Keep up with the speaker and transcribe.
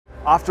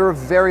After a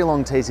very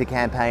long teaser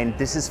campaign,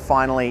 this is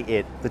finally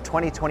it, the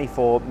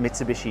 2024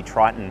 Mitsubishi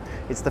Triton.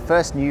 It's the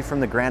first new from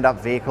the ground up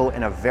vehicle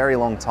in a very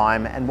long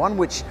time, and one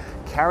which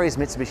carries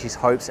Mitsubishi's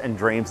hopes and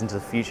dreams into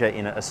the future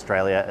in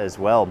Australia as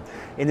well.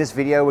 In this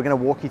video, we're going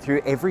to walk you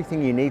through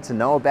everything you need to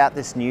know about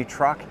this new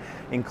truck,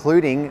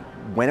 including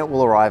when it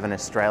will arrive in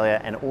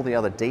Australia and all the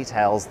other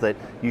details that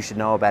you should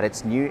know about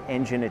its new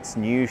engine, its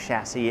new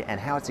chassis, and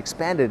how it's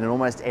expanded in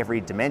almost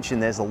every dimension.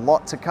 There's a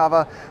lot to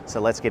cover,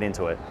 so let's get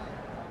into it.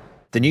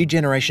 The new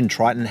generation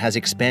Triton has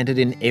expanded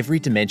in every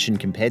dimension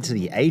compared to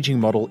the aging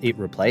model it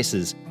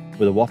replaces,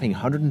 with a whopping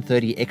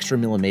 130 extra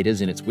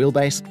millimeters in its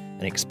wheelbase,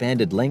 an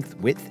expanded length,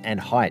 width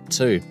and height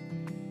too.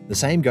 The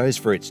same goes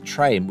for its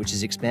tray, which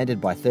is expanded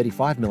by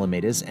 35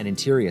 millimeters and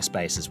interior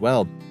space as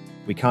well.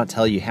 We can't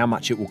tell you how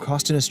much it will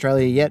cost in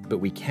Australia yet, but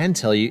we can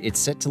tell you it's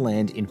set to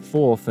land in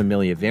 4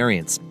 familiar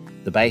variants: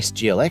 the base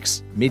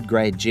GLX,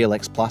 mid-grade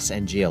GLX Plus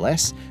and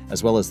GLS,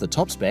 as well as the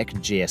top spec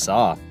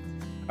GSR.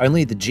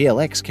 Only the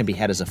GLX can be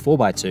had as a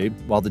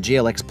 4x2, while the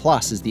GLX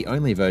Plus is the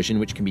only version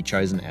which can be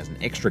chosen as an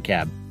extra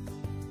cab.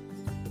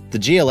 The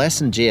GLS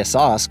and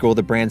GSR score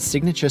the brand's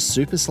signature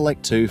Super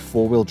Select 2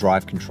 4-wheel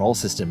drive control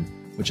system,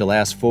 which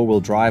allows 4-wheel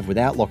drive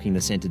without locking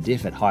the center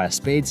diff at higher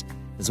speeds,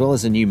 as well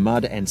as a new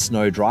mud and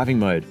snow driving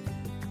mode.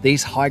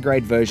 These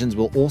high-grade versions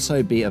will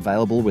also be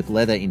available with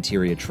leather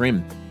interior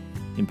trim.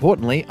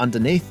 Importantly,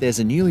 underneath there's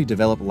a newly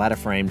developed ladder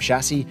frame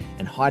chassis,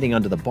 and hiding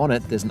under the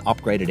bonnet there's an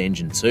upgraded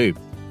engine too.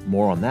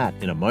 More on that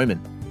in a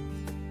moment.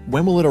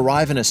 When will it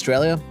arrive in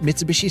Australia?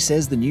 Mitsubishi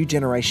says the new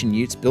generation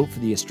utes built for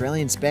the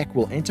Australian spec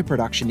will enter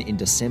production in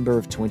December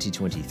of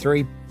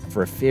 2023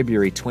 for a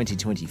February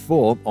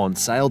 2024 on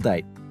sale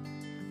date.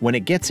 When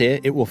it gets here,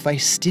 it will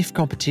face stiff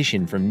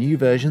competition from new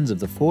versions of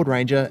the Ford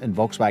Ranger and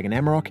Volkswagen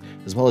Amarok,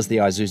 as well as the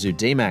Isuzu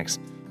D-Max,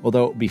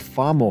 although it will be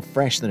far more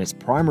fresh than its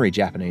primary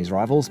Japanese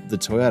rivals, the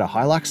Toyota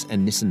Hilux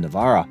and Nissan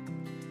Navara.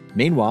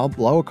 Meanwhile,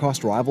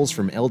 lower-cost rivals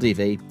from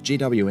LDV,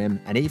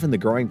 GWM, and even the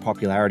growing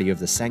popularity of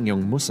the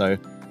SsangYong Musso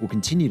will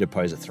continue to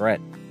pose a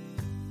threat.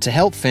 To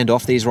help fend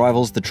off these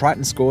rivals, the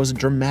Triton scores a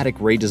dramatic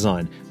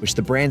redesign, which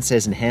the brand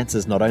says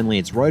enhances not only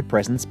its road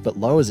presence, but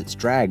lowers its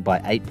drag by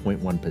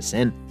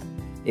 8.1%.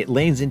 It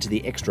leans into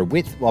the extra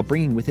width while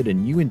bringing with it a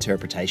new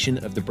interpretation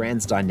of the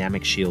brand's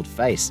dynamic shield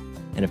face,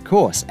 and of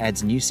course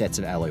adds new sets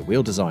of alloy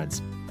wheel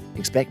designs.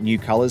 Expect new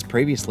colours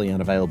previously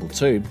unavailable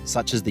too,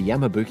 such as the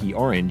Yamabuki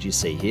orange you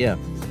see here.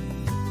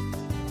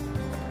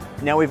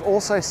 Now, we've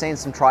also seen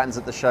some Tritons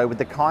at the show with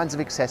the kinds of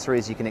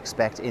accessories you can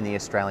expect in the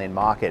Australian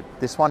market.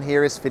 This one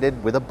here is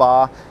fitted with a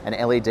bar and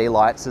LED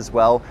lights as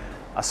well,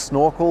 a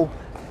snorkel,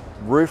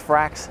 roof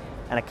racks,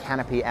 and a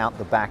canopy out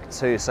the back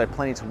too, so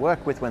plenty to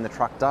work with when the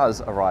truck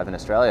does arrive in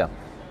Australia.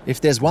 If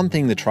there's one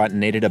thing the Triton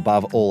needed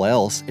above all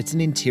else, it's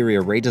an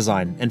interior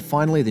redesign, and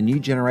finally the new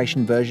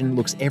generation version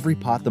looks every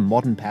part the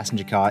modern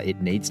passenger car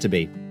it needs to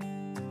be.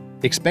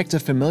 Expect a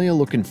familiar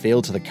look and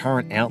feel to the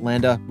current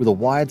Outlander, with a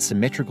wide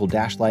symmetrical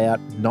dash layout,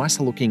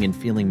 nicer looking and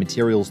feeling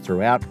materials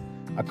throughout,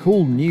 a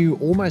cool new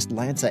almost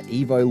Lancer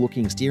Evo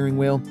looking steering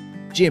wheel,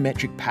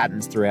 geometric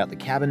patterns throughout the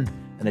cabin,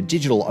 and a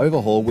digital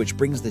overhaul which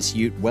brings this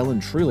ute well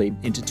and truly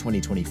into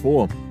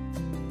 2024.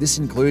 This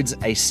includes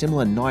a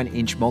similar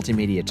 9-inch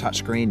multimedia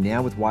touchscreen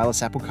now with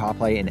wireless Apple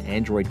CarPlay and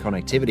Android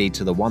connectivity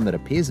to the one that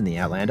appears in the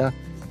Outlander,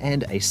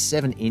 and a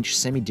 7-inch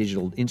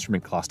semi-digital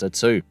instrument cluster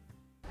too.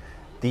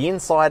 The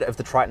inside of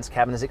the Triton's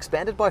cabin is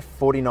expanded by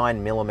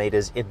 49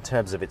 millimeters in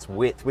terms of its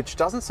width, which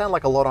doesn't sound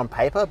like a lot on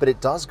paper, but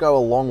it does go a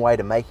long way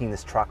to making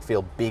this truck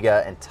feel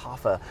bigger and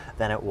tougher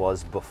than it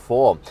was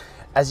before.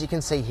 As you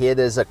can see here,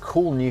 there's a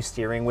cool new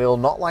steering wheel,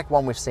 not like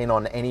one we've seen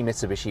on any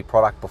Mitsubishi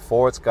product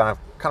before. It's kind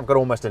of got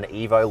almost an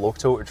Evo look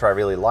to it, which I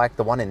really like.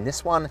 The one in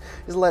this one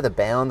is leather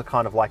bound,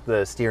 kind of like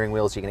the steering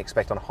wheels you can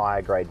expect on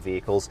higher grade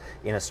vehicles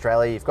in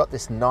Australia. You've got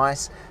this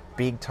nice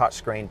big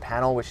touchscreen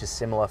panel, which is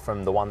similar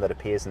from the one that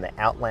appears in the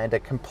Outlander,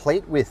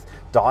 complete with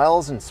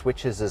dials and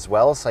switches as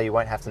well, so you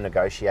won't have to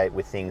negotiate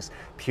with things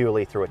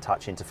purely through a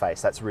touch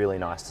interface. That's really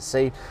nice to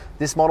see.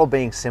 This model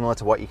being similar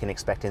to what you can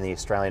expect in the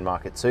Australian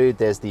market too.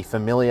 There's the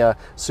familiar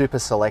Super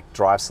Select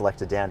drive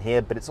selector down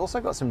here, but it's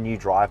also got some new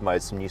drive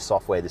modes, some new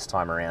software this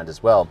time around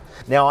as well.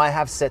 Now, I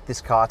have set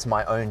this car to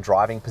my own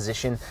driving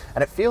position,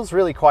 and it feels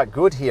really quite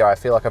good here. I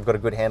feel like I've got a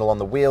good handle on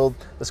the wheel.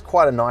 There's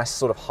quite a nice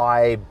sort of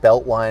high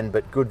belt line,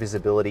 but good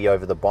visibility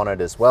over the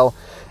bonnet as well,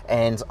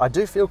 and I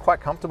do feel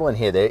quite comfortable in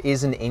here. There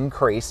is an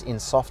increase in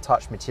soft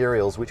touch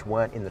materials which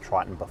weren't in the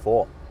Triton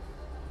before.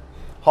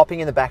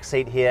 Hopping in the back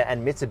seat here,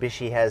 and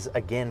Mitsubishi has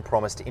again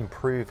promised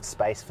improved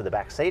space for the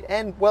back seat,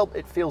 and well,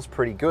 it feels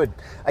pretty good.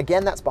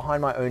 Again, that's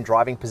behind my own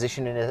driving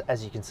position, and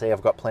as you can see,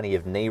 I've got plenty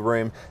of knee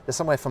room. There's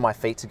somewhere for my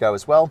feet to go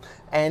as well,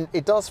 and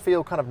it does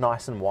feel kind of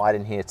nice and wide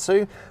in here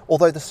too,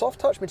 although the soft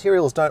touch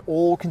materials don't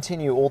all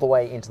continue all the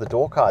way into the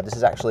door card. This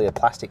is actually a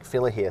plastic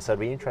filler here, so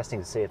it'd be interesting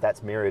to see if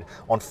that's mirrored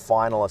on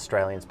final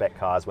Australian spec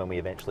cars when we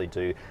eventually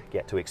do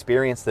get to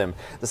experience them.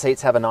 The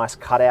seats have a nice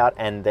cutout,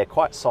 and they're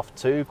quite soft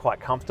too, quite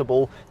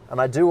comfortable. And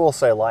I do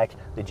also like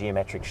the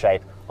geometric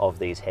shape of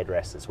these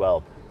headrests as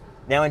well.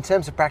 Now, in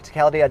terms of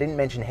practicality, I didn't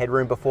mention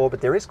headroom before,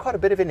 but there is quite a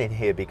bit of it in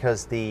here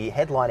because the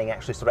headlining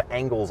actually sort of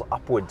angles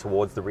upward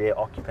towards the rear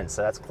occupants,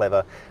 so that's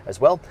clever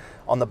as well.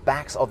 On the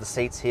backs of the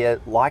seats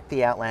here, like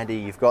the Outlander,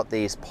 you've got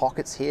these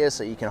pockets here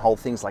so you can hold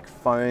things like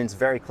phones.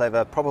 Very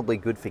clever, probably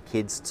good for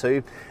kids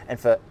too. And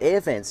for air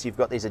vents, you've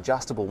got these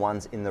adjustable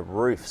ones in the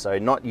roof, so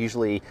not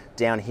usually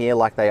down here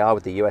like they are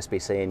with the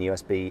USB-C and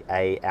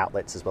USB-A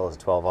outlets as well as a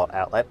 12-volt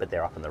outlet, but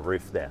they're up on the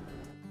roof there.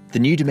 The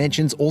new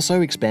dimensions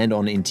also expand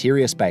on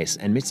interior space,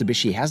 and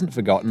Mitsubishi hasn't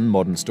forgotten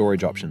modern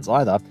storage options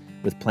either,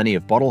 with plenty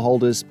of bottle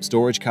holders,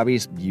 storage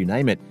cubbies, you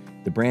name it.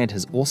 The brand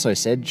has also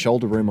said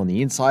shoulder room on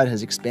the inside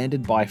has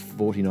expanded by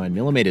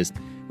 49mm,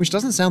 which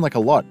doesn't sound like a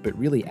lot, but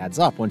really adds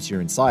up once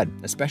you're inside,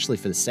 especially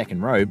for the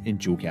second row in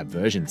dual cab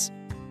versions.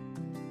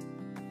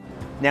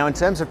 Now, in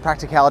terms of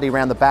practicality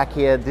around the back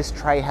here, this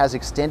tray has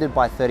extended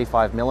by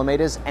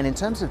 35mm, and in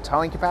terms of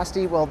towing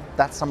capacity, well,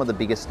 that's some of the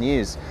biggest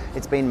news.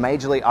 It's been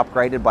majorly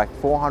upgraded by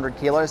 400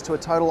 kilos to a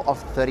total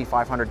of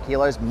 3,500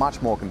 kilos,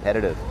 much more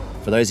competitive.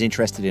 For those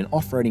interested in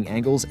off-roading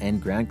angles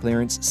and ground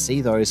clearance,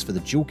 see those for the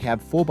dual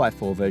cab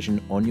 4x4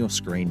 version on your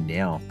screen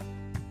now.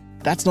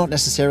 That's not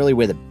necessarily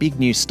where the big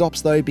news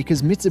stops though,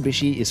 because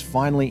Mitsubishi is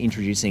finally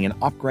introducing an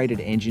upgraded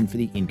engine for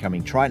the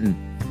incoming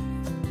Triton.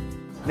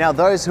 Now,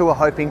 those who are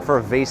hoping for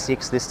a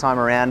V6 this time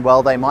around,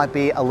 well, they might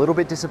be a little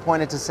bit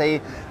disappointed to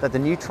see that the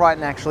new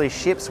Triton actually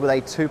ships with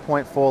a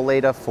 2.4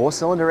 litre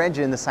four-cylinder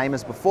engine, the same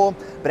as before,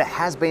 but it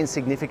has been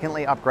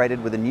significantly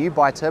upgraded with a new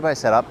bi-turbo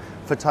setup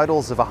for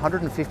totals of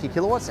 150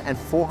 kilowatts and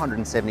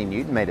 470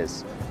 newton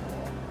meters.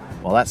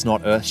 While that's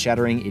not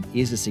earth-shattering, it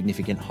is a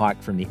significant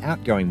hike from the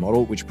outgoing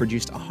model, which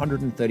produced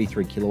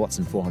 133 kilowatts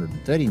and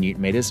 430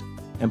 newton meters,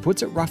 and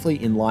puts it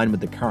roughly in line with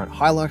the current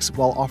Hilux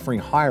while offering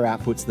higher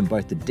outputs than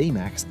both the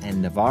D-Max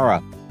and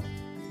Navara.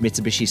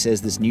 Mitsubishi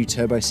says this new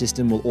turbo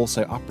system will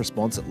also up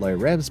response at low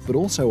revs, but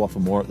also offer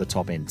more at the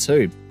top end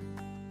too.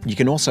 You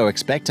can also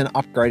expect an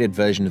upgraded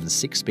version of the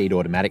 6-speed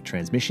automatic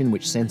transmission,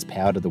 which sends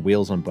power to the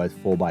wheels on both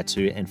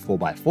 4x2 and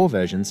 4x4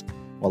 versions,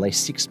 while a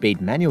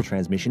 6-speed manual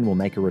transmission will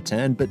make a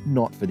return, but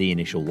not for the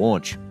initial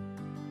launch.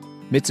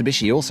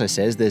 Mitsubishi also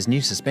says there's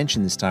new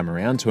suspension this time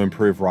around to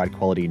improve ride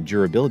quality and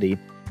durability,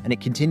 and it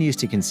continues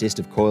to consist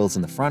of coils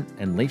in the front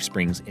and leaf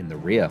springs in the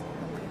rear.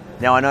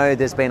 Now, I know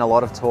there's been a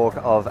lot of talk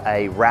of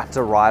a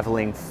Raptor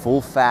rivaling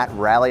full-fat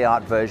Rally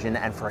Art version,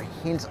 and for a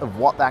hint of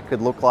what that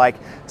could look like,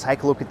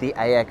 take a look at the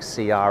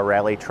AXCR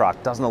rally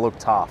truck. Doesn't it look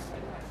tough?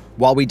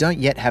 While we don't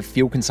yet have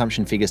fuel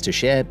consumption figures to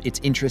share, it's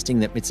interesting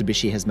that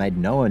Mitsubishi has made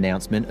no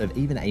announcement of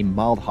even a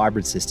mild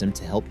hybrid system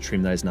to help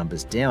trim those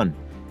numbers down,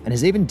 and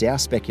has even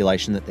doused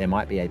speculation that there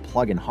might be a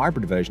plug-in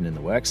hybrid version in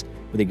the works,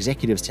 with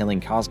executives telling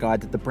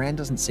CarsGuide that the brand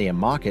doesn't see a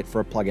market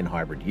for a plug-in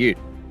hybrid ute.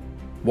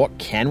 What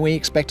can we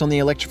expect on the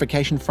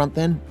electrification front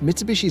then?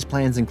 Mitsubishi's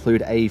plans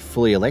include a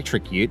fully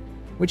electric ute,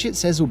 which it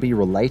says will be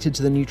related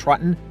to the new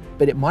Triton,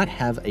 but it might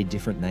have a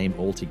different name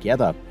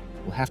altogether.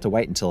 We'll have to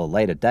wait until a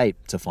later date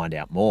to find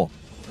out more.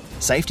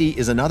 Safety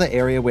is another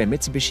area where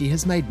Mitsubishi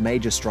has made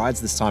major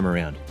strides this time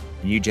around.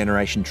 The new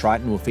generation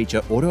Triton will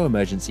feature auto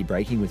emergency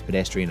braking with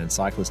pedestrian and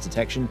cyclist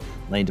detection,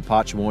 lane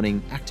departure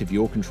warning, active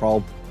yaw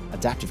control,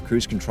 adaptive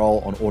cruise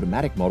control on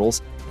automatic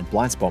models, and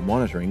blind spot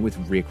monitoring with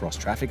rear cross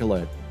traffic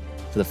alert.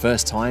 For the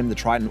first time, the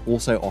Triton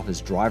also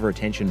offers driver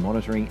attention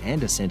monitoring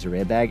and a center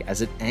airbag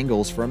as it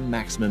angles for a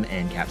maximum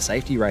ANCAP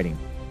safety rating.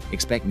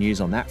 Expect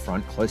news on that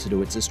front closer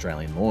to its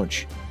Australian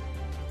launch.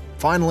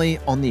 Finally,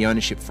 on the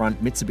ownership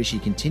front,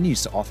 Mitsubishi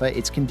continues to offer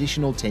its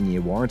conditional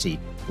 10-year warranty,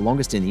 the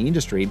longest in the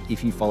industry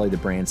if you follow the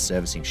brand's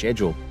servicing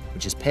schedule,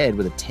 which is paired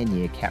with a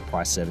 10-year cap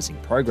price servicing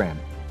program.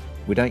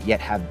 We don't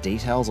yet have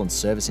details on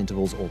service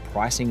intervals or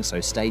pricing,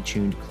 so stay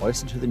tuned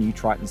closer to the new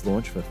Triton's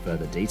launch for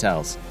further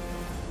details.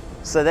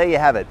 So there you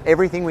have it,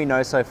 everything we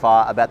know so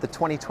far about the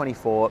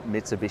 2024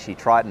 Mitsubishi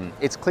Triton.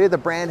 It's clear the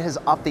brand has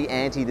upped the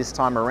ante this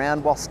time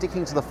around while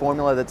sticking to the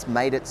formula that's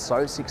made it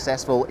so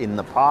successful in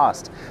the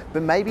past.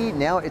 But maybe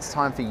now it's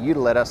time for you to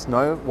let us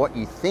know what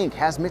you think.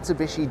 Has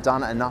Mitsubishi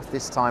done enough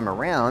this time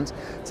around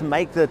to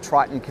make the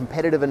Triton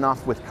competitive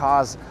enough with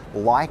cars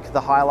like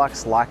the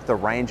Hilux, like the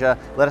Ranger?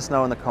 Let us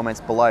know in the comments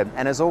below.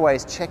 And as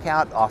always, check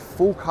out our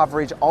full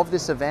coverage of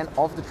this event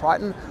of the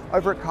Triton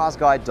over at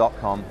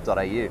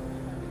carsguide.com.au.